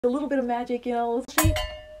A little bit of magic, you know.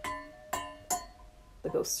 The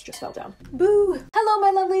ghost just fell down. Boo! Hello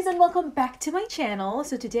my lovelies and welcome back to my channel.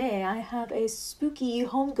 So today I have a spooky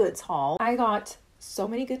HomeGoods haul. I got so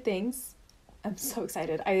many good things. I'm so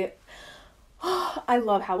excited. I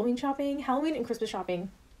love Halloween shopping. Halloween and Christmas shopping.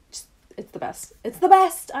 It's the best. It's the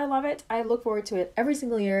best. I love it. I look forward to it every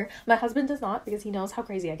single year. My husband does not because he knows how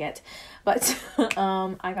crazy I get. But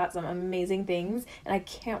I got some amazing things and I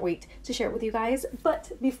can't wait to share it with you guys.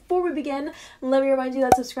 But before we begin, let me remind you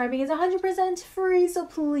that subscribing is 100% free. So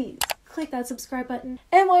please click that subscribe button.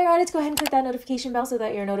 And while you're at it, go ahead and click that notification bell so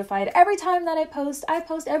that you're notified every time that I post. I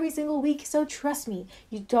post every single week, so trust me,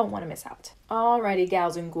 you don't want to miss out. Alrighty,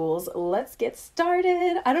 gals and ghouls, let's get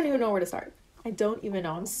started. I don't even know where to start. I don't even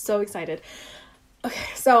know. I'm so excited. Okay,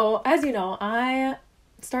 so as you know,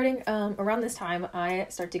 starting around this time, I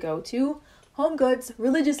start to go to HomeGoods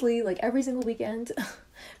religiously, like every single weekend,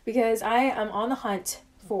 because I am on the hunt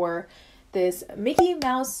for this Mickey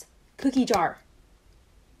Mouse cookie jar.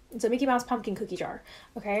 It's a Mickey Mouse pumpkin cookie jar.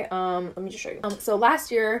 Okay, let me just show you. So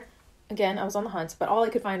last year, again, I was on the hunt, but all I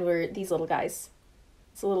could find were these little guys.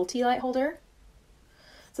 It's a little tea light holder.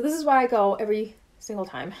 So this is why I go every single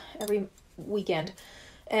time, every weekend,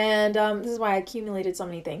 and this is why I accumulated so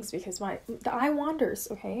many things, because the eye wanders.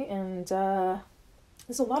 Okay, and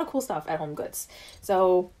there's a lot of cool stuff at HomeGoods,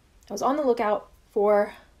 so I was on the lookout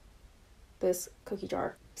for this cookie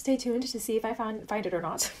jar. Stay tuned to see if I find it or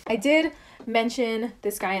not. I did mention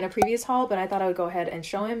this guy in a previous haul, but I thought I would go ahead and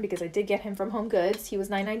show him because I did get him from HomeGoods. He was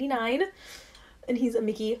 $9.99 and he's a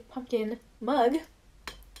Mickey pumpkin mug.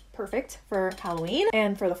 Perfect for Halloween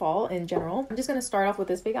and for the fall in general. I'm just going to start off with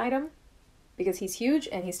this big item because he's huge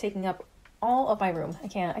and he's taking up all of my room. I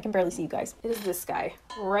can barely see you guys. It is this guy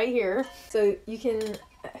right here. So you can,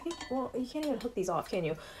 I think, well, you can't even hook these off, can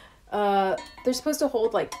you? They're supposed to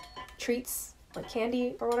hold like treats, like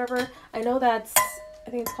candy or whatever. I know I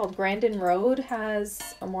think it's called Grandin Road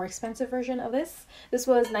has a more expensive version of this. This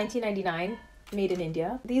was $19.99. Made in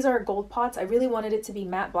India. These are gold pots. I really wanted it to be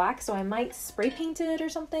matte black, so I might spray paint it or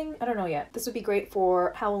something. I don't know yet. This would be great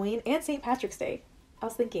for Halloween and St. Patrick's Day. I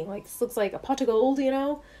was thinking, like, this looks like a pot of gold, you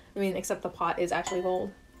know? I mean, except the pot is actually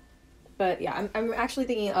gold. But yeah, I'm actually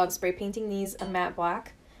thinking of spray painting these a matte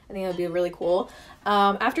black. I think it would be really cool.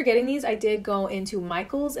 After getting these, I did go into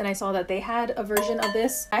Michael's and I saw that they had a version of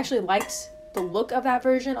this. I actually liked the look of that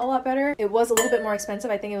version a lot better. It was a little bit more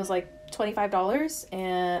expensive. I think it was like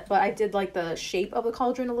 $25, but I did like the shape of the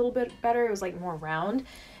cauldron a little bit better. It was like more round,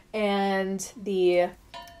 and the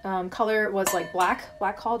color was like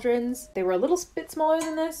black cauldrons. They were a little bit smaller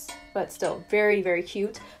than this, but still very, very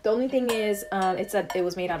cute. The only thing is it said it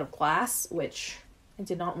was made out of glass, which I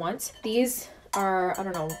did not want. These are, I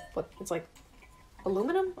don't know what it's like,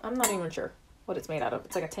 aluminum? I'm not even sure what it's made out of.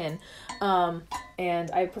 It's like a tin,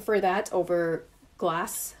 and I prefer that over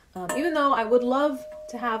glass, even though I would love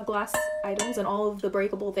to have glass items and all of the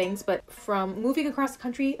breakable things. But from moving across the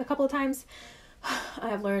country a couple of times, I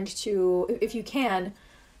have learned to, if you can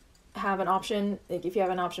have an option, like if you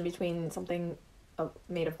have an option between something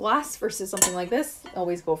made of glass versus something like this,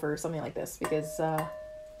 always go for something like this, because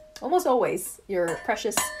almost always your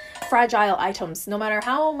precious fragile items, no matter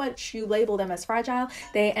how much you label them as fragile,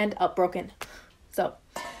 they end up broken. So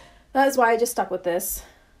that is why I just stuck with this.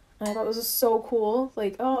 And I thought this was so cool.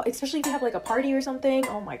 Like, oh, especially if you have like a party or something.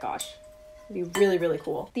 Oh my gosh. It'd be really, really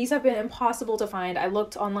cool. These have been impossible to find. I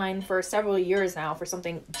looked online for several years now for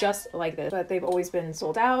something just like this, but they've always been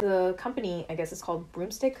sold out. The company, I guess, is called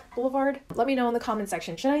Broomstick Boulevard. Let me know in the comment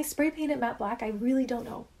section. Should I spray paint it matte black? I really don't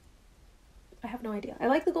know. I have no idea. I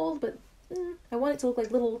like the gold, but I want it to look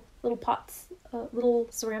like little pots, little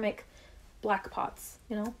ceramic black pots,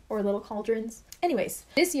 you know, or little cauldrons. Anyways,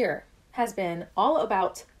 this year has been all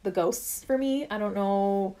about the ghosts for me. I don't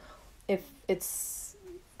know if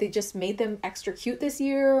they just made them extra cute this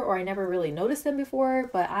year, or I never really noticed them before,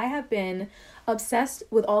 but I have been obsessed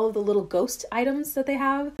with all of the little ghost items that they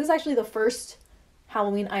have. This is actually the first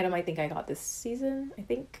Halloween item I think I got this season, I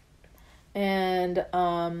think. And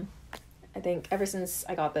I think ever since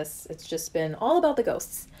I got this, it's just been all about the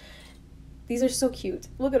ghosts. These are so cute.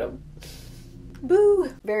 Look at them.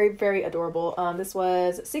 Boo! Very, very adorable. This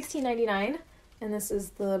was $16.99, and this is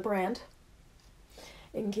the brand,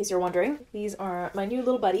 in case you're wondering. These are my new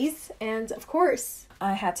little buddies, and of course,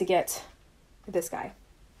 I had to get this guy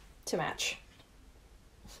to match.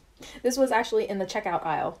 This was actually in the checkout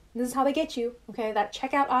aisle. This is how they get you, okay? That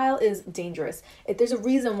checkout aisle is dangerous. There's a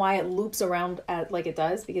reason why it loops around like it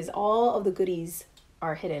does, because all of the goodies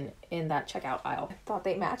are hidden in that checkout aisle. I thought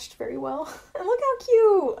they matched very well. And look how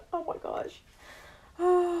cute! Oh my gosh.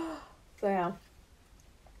 So yeah.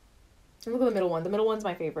 And look at the middle one. The middle one's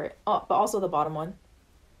my favorite. Oh, but also the bottom one.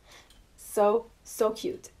 So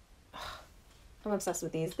cute. I'm obsessed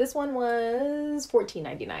with these. This one was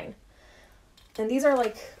 $14.99. And these are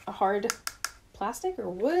like a hard plastic or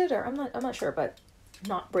wood, or I'm not sure, but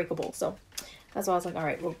not breakable. So that's why I was like, all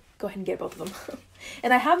right, we'll go ahead and get both of them.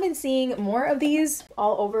 And I have been seeing more of these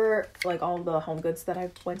all over, like all the HomeGoods that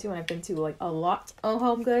I've went to, and I've been to like a lot of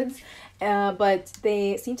HomeGoods, but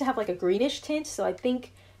they seem to have like a greenish tint. So I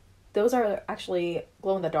think those are actually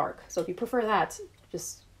glow in the dark. So if you prefer that,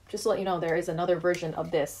 just to let you know, there is another version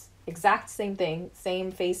of this exact same thing,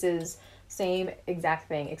 same faces, same exact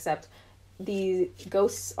thing, except the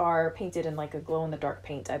ghosts are painted in like a glow in the dark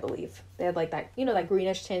paint, I believe. They had like that, you know, that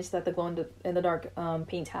greenish tint that the glow in the dark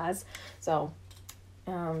paint has. So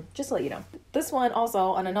just to let you know. This one also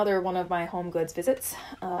on another one of my HomeGoods visits.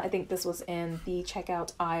 I think this was in the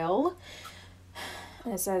checkout aisle.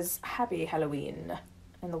 And it says Happy Halloween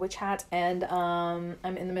and the witch hat. And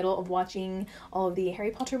I'm in the middle of watching all of the Harry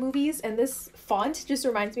Potter movies, and this font just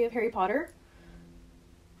reminds me of Harry Potter.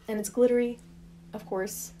 And it's glittery, of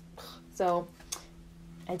course. So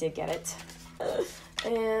I did get it.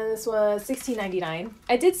 And this was $16.99.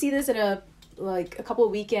 I did see this in a couple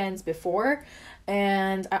of weekends before,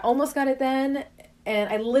 and I almost got it then, and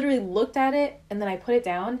I literally looked at it and then I put it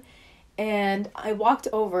down, and I walked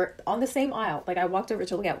over on the same aisle. Like I walked over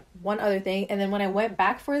to look at one other thing, and then when I went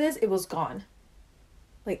back for this, it was gone.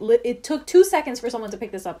 Like it took 2 seconds for someone to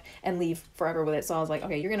pick this up and leave forever with it. So I was like,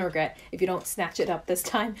 okay, you're gonna regret if you don't snatch it up this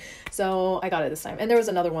time. So I got it this time, and there was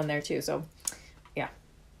another one there too. So yeah,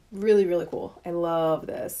 really, really cool. I love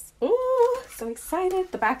this. Ooh, so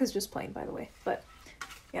excited. The back is just plain, by the way, but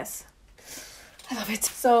yes, I love it.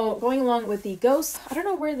 So going along with the ghost, I don't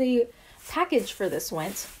know where the package for this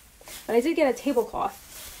went, but I did get a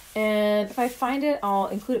tablecloth, and if I find it, I'll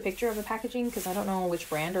include a picture of the packaging because I don't know which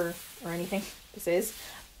brand or anything this is.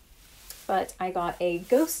 But I got a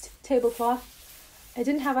ghost tablecloth. I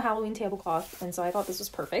didn't have a Halloween tablecloth, and so I thought this was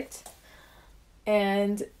perfect.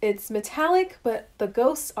 And it's metallic, but the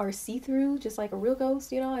ghosts are see-through, just like a real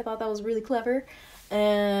ghost, you know. I thought that was really clever.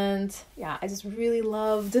 And yeah, I just really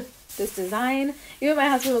loved this design. Even my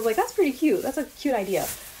husband was like, that's pretty cute. That's a cute idea.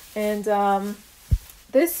 And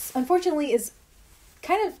this, unfortunately, is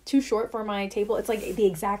kind of too short for my table. It's like the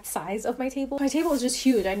exact size of my table. My table is just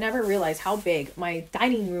huge. I never realized how big my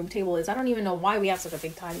dining room table is. I don't even know why we have such a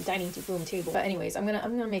big dining room table. But anyways, I'm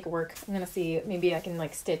gonna make it work. I'm gonna see, maybe I can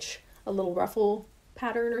like stitch a little ruffle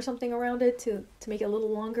pattern or something around it to make it a little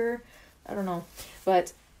longer. I don't know.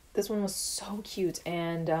 But this one was so cute,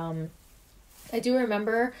 and I do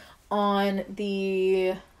remember on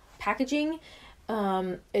the packaging,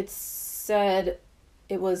 it said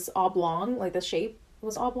it was oblong, like the shape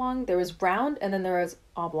was oblong. There was round, and then there was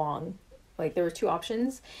oblong. Like there were two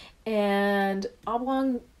options, and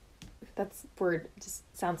oblong, that's word just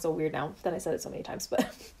sounds so weird now that I said it so many times,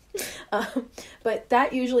 but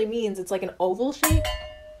that usually means it's like an oval shape.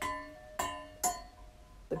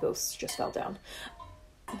 The ghost just fell down.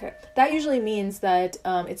 Okay, that usually means that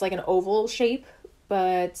it's like an oval shape,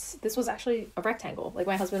 but this was actually a rectangle. Like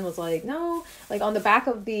my husband was like, no, like on the back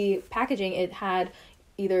of the packaging it had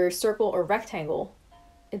either circle or rectangle.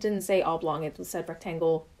 It didn't say oblong, it said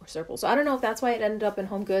rectangle or circle. So I don't know if that's why it ended up in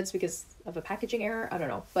HomeGoods, because of a packaging error. I don't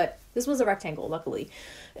know, but this was a rectangle, luckily,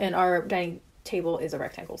 and our dining table is a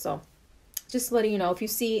rectangle. So just letting you know, if you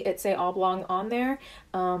see it say oblong on there,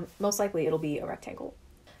 most likely it'll be a rectangle.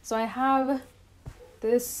 So I have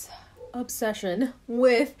this obsession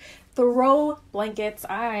with throw blankets.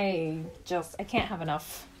 I can't have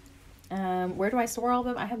enough. Where do I store all of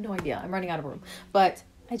them? I have no idea. I'm running out of room, but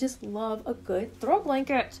I just love a good throw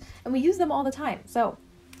blanket, and we use them all the time. So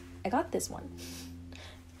I got this one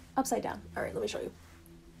upside down. All right, let me show you.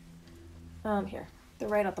 Here, they're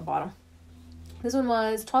right at the bottom. This one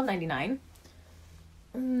was $12.99,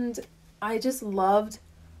 and I just loved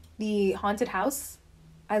the haunted house.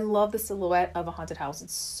 I love the silhouette of a haunted house.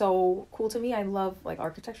 It's so cool to me. I love like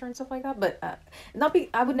architecture and stuff like that, but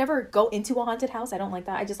I would never go into a haunted house. I don't like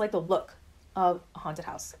that. I just like the look of a haunted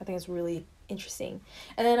house. I think it's really interesting.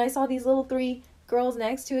 And then I saw these little 3 girls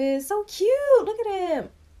next to it. So cute. Look at him.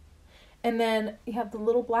 And then you have the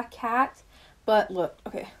little black cat. But look,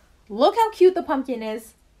 okay. Look how cute the pumpkin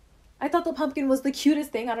is. I thought the pumpkin was the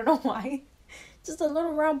cutest thing. I don't know why. Just a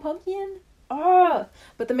little round pumpkin. Oh,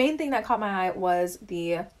 but the main thing that caught my eye was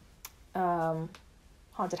the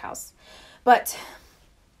haunted house. But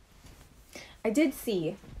I did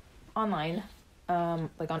see online,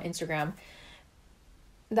 like on Instagram,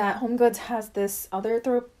 that HomeGoods has this other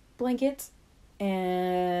throw blanket,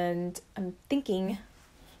 and I'm thinking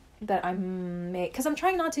that I'm because I'm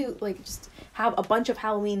trying not to like just have a bunch of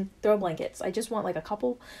Halloween throw blankets. I just want like a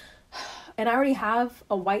couple, and I already have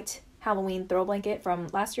a white Halloween throw blanket from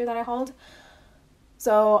last year that I hauled.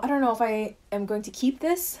 So I don't know if I am going to keep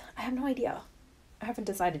this. I have no idea. I haven't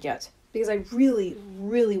decided yet because I really,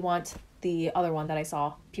 really want the other one that I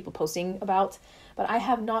saw people posting about, but I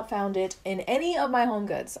have not found it in any of my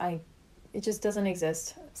HomeGoods. It just doesn't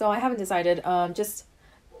exist. So I haven't decided. Just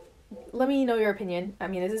let me know your opinion. I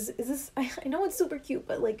mean, is this I know it's super cute,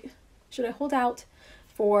 but like, should I hold out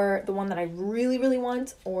for the one that I really, really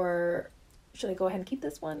want, or should I go ahead and keep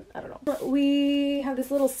this one? I don't know. We have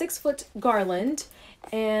this little 6-foot garland,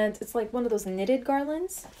 and it's like one of those knitted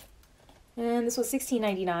garlands. And this was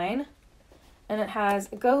 $16.99. And it has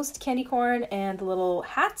a ghost, candy corn, and the little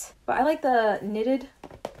hat. But I like the knitted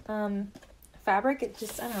fabric. It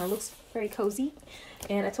just, I don't know, it looks very cozy.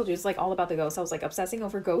 And I told you, it's like all about the ghosts. I was like obsessing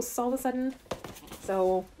over ghosts all of a sudden.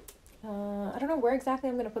 So, I don't know where exactly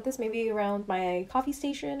I'm going to put this. Maybe around my coffee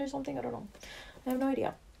station or something. I don't know. I have no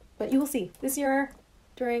idea. But you will see. This year,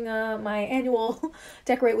 during my annual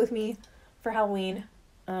Decorate With Me for Halloween,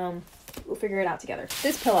 we'll figure it out together.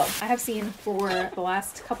 This pillow I have seen for the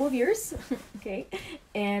last couple of years. Okay,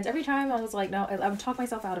 and every time I was like, no, I would talk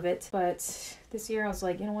myself out of it, but this year I was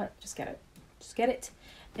like, you know what, just get it.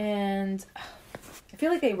 And I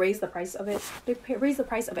feel like they raised the price of it. They raised the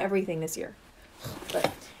price of everything this year.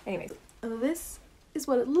 But anyways, this is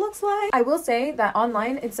what it looks like. I will say that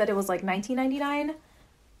online it said it was like $19.99,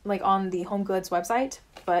 like on the HomeGoods website,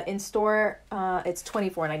 but in store it's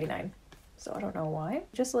 $24.99. So I don't know why.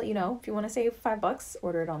 Just to let you know, if you want to save $5,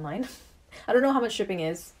 order it online. I don't know how much shipping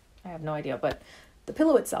is. I have no idea, but the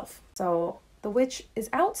pillow itself. So the witch is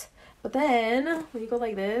out, but then when you go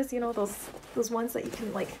like this, you know, those ones that you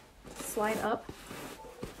can like slide up.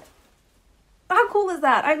 How cool is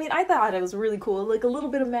that? I mean, I thought it was really cool. Like a little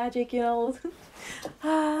bit of magic, you know.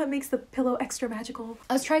 It makes the pillow extra magical.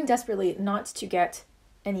 I was trying desperately not to get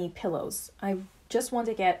any pillows. I just want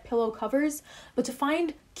to get pillow covers, but to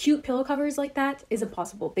find cute pillow covers like that is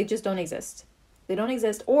impossible. They just don't exist. They don't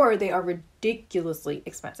exist, or they are ridiculously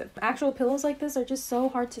expensive. Actual pillows like this are just so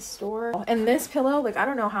hard to store. And this pillow, like, I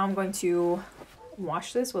don't know how I'm going to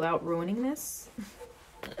wash this without ruining this.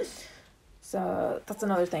 So that's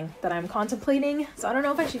another thing that I'm contemplating. So I don't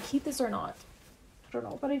know if I should keep this or not. I don't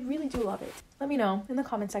know, but I really do love it. Let me know in the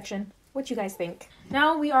comment section what you guys think.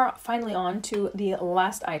 Now we are finally on to the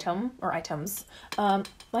last item, or items.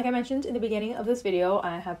 Like I mentioned in the beginning of this video,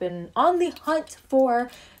 I have been on the hunt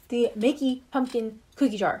for the Makey pumpkin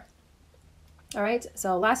cookie jar. All right,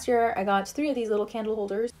 so last year I got 3 of these little candle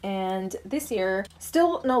holders, and this year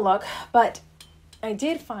still no luck, but I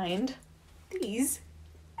did find these.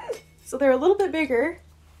 So they're a little bit bigger,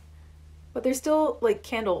 but they're still like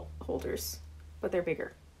candle holders, but they're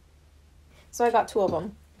bigger. So I got 2 of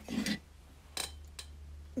them.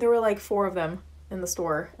 There were like 4 of them in the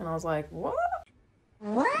store, and I was like, what?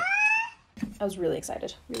 I was really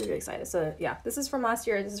excited, really excited. So yeah, this is from last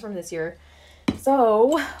year, this is from this year.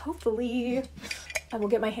 So hopefully I will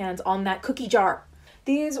get my hands on that cookie jar.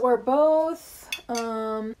 These were both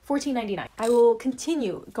 $14.99. I will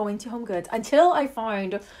continue going to HomeGoods until I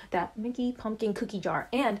find that Mickey pumpkin cookie jar.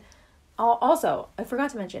 And also, I forgot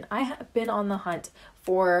to mention, I have been on the hunt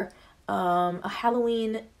for a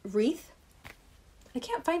Halloween wreath. I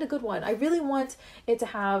can't find a good one. I really want it to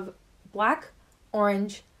have black,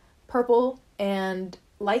 orange, purple, and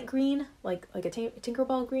light green, like a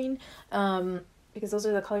Tinkerbell green, because those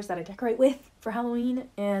are the colors that I decorate with for Halloween,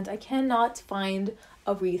 and I cannot find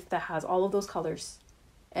a wreath that has all of those colors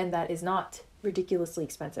and that is not ridiculously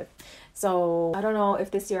expensive. So I don't know if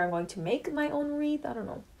this year I'm going to make my own wreath. I don't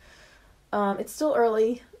know. It's still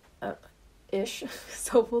early ish,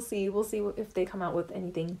 so we'll see if they come out with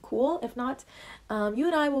anything cool. If not, you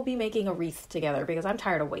and I will be making a wreath together because I'm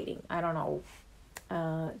tired of waiting. I don't know,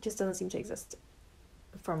 it just doesn't seem to exist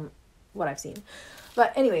from what I've seen.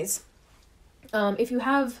 But anyways, if you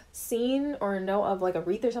have seen or know of like a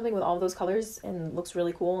wreath or something with all those colors and looks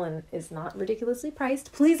really cool and is not ridiculously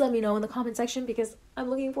priced, please let me know in the comment section because I'm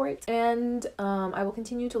looking for it. And I will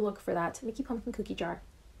continue to look for that Mickey pumpkin cookie jar.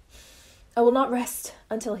 I will not rest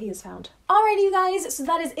until he is found. Alrighty, you guys, so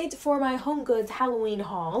that is it for my HomeGoods Halloween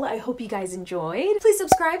haul. I hope you guys enjoyed. Please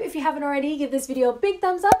subscribe if you haven't already. Give this video a big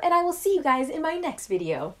thumbs up, and I will see you guys in my next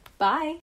video. Bye!